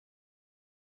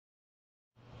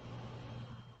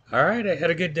All right, I had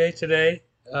a good day today.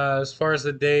 As far as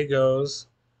the day goes,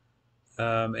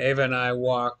 Ava and I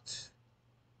walked.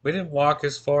 We didn't walk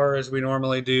as far as we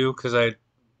normally do because I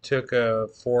took a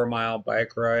 4 mile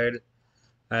bike ride.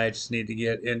 I just need to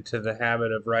get into the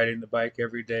habit of riding the bike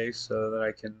every day so that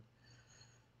I can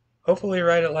hopefully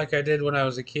ride it like I did when I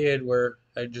was a kid, where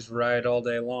I just ride all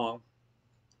day long.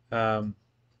 Um,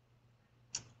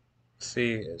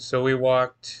 see, so we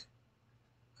walked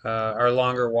our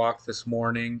longer walk this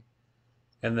morning,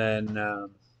 and then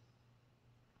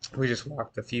we just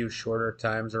walked a few shorter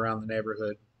times around the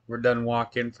neighborhood. We're done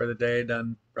walking for the day,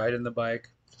 done riding the bike.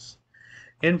 Just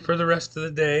in for the rest of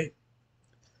the day.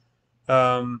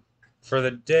 Um, for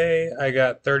the day, I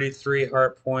got 33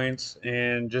 heart points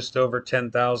and just over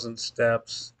 10,000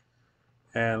 steps.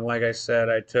 And like I said,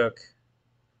 I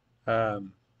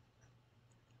um,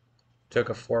 took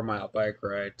a 4 mile bike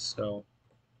ride. So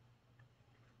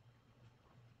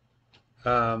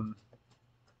um,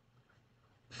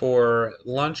 for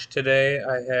lunch today,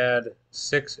 I had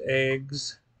 6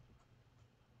 eggs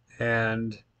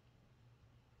and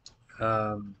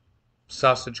um,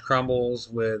 sausage crumbles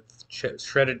with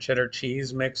shredded cheddar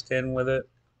cheese mixed in with it.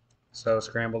 So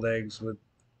scrambled eggs with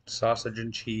sausage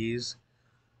and cheese.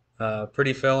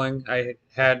 Pretty filling. I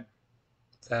had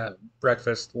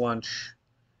breakfast, lunch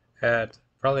at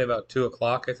probably about 2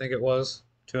 o'clock, I think it was,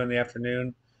 2 in the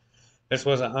afternoon. Just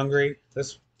wasn't hungry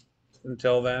this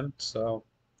until then, so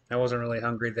I wasn't really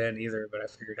hungry then either, but I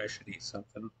figured I should eat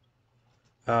something.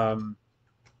 Um,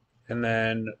 and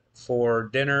then for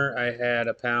dinner, I had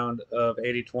a pound of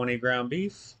 80/20 ground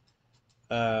beef,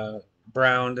 uh,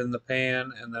 browned in the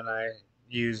pan, and then I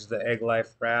used the Egg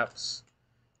Life wraps,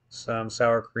 some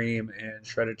sour cream, and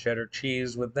shredded cheddar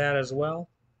cheese with that as well.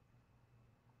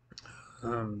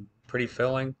 Pretty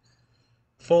filling.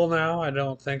 Full now. I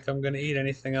don't think I'm going to eat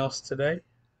anything else today.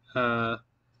 Uh,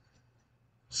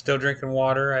 Still drinking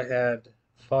water. I had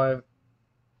five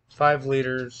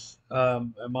liters.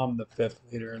 I'm on the fifth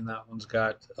liter, and that one's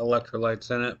got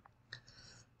electrolytes in it.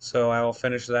 So I will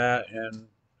finish that and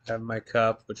have my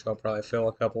cup, which I'll probably fill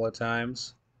a couple of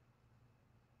times.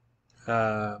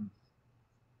 Um,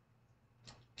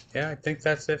 Yeah, I think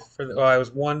that's it for the. Oh, I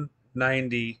was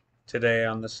 190 today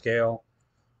on the scale.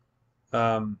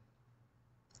 Um,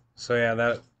 so yeah,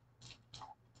 that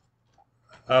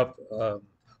up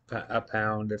a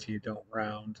pound if you don't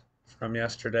round from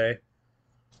yesterday.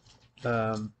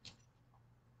 Um,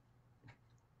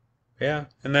 yeah,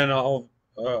 and then I'll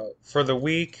for the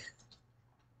week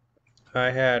I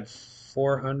had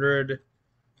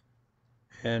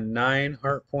 409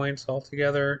 heart points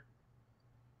altogether.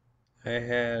 I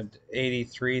had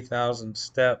 83,000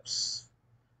 steps.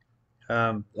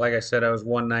 Like I said, I was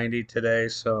 190 today,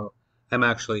 so I'm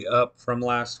actually up from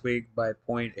last week by zero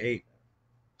point 0.8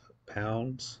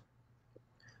 pounds.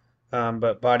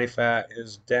 But body fat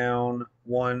is down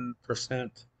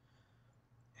 1%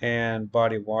 and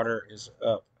body water is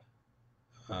up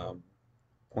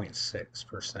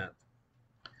 0.6%.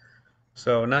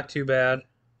 So not too bad.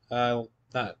 Uh,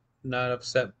 not not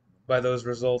upset by those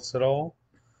results at all.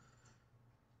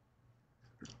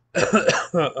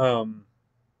 um,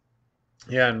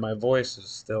 yeah, and my voice is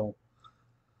still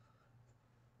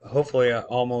hopefully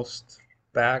almost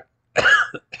back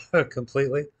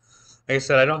completely. Like I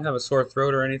said, I don't have a sore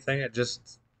throat or anything. It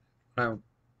just I,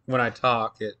 when I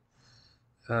talk, it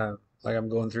uh, like I'm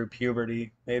going through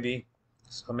puberty, maybe.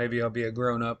 So maybe I'll be a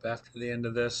grown up after the end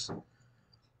of this.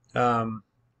 Um,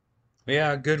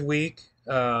 yeah, good week.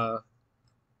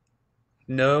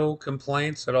 No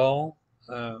complaints at all.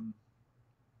 Um,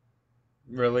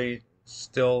 really,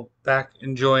 still back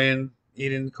enjoying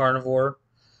eating carnivore.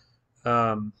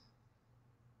 Um,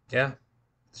 yeah,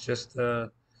 it's just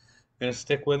gonna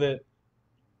stick with it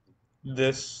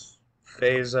this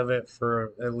phase of it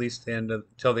for at least the end of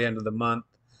till the end of the month.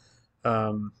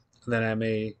 Um, then I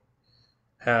may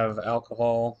have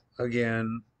alcohol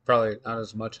again, probably not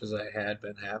as much as I had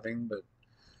been having,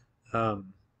 but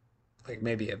um, like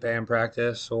maybe at band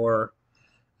practice or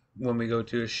when we go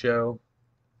to a show.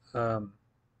 Um,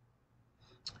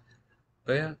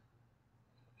 but yeah,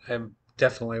 I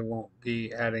definitely won't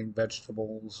be adding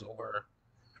vegetables or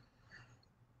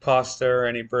pasta or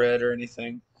any bread or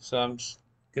anything. So I'm just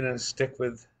gonna stick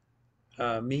with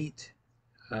meat,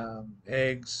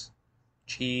 eggs,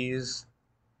 cheese,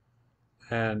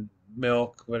 and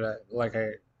milk.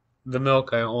 The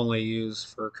milk I only use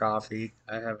for coffee.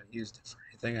 I haven't used it for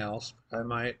anything else. I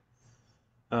might.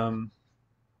 Um,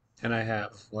 and I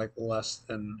have like less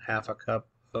than half a cup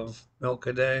of milk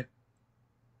a day.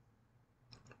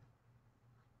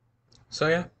 So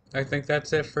yeah, I think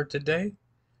that's it for today.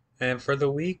 and for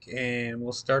the week, and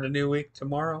we'll start a new week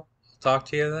tomorrow. I'll talk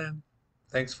to you then.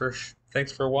 Thanks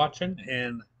for watching,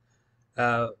 and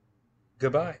uh,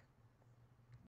 goodbye.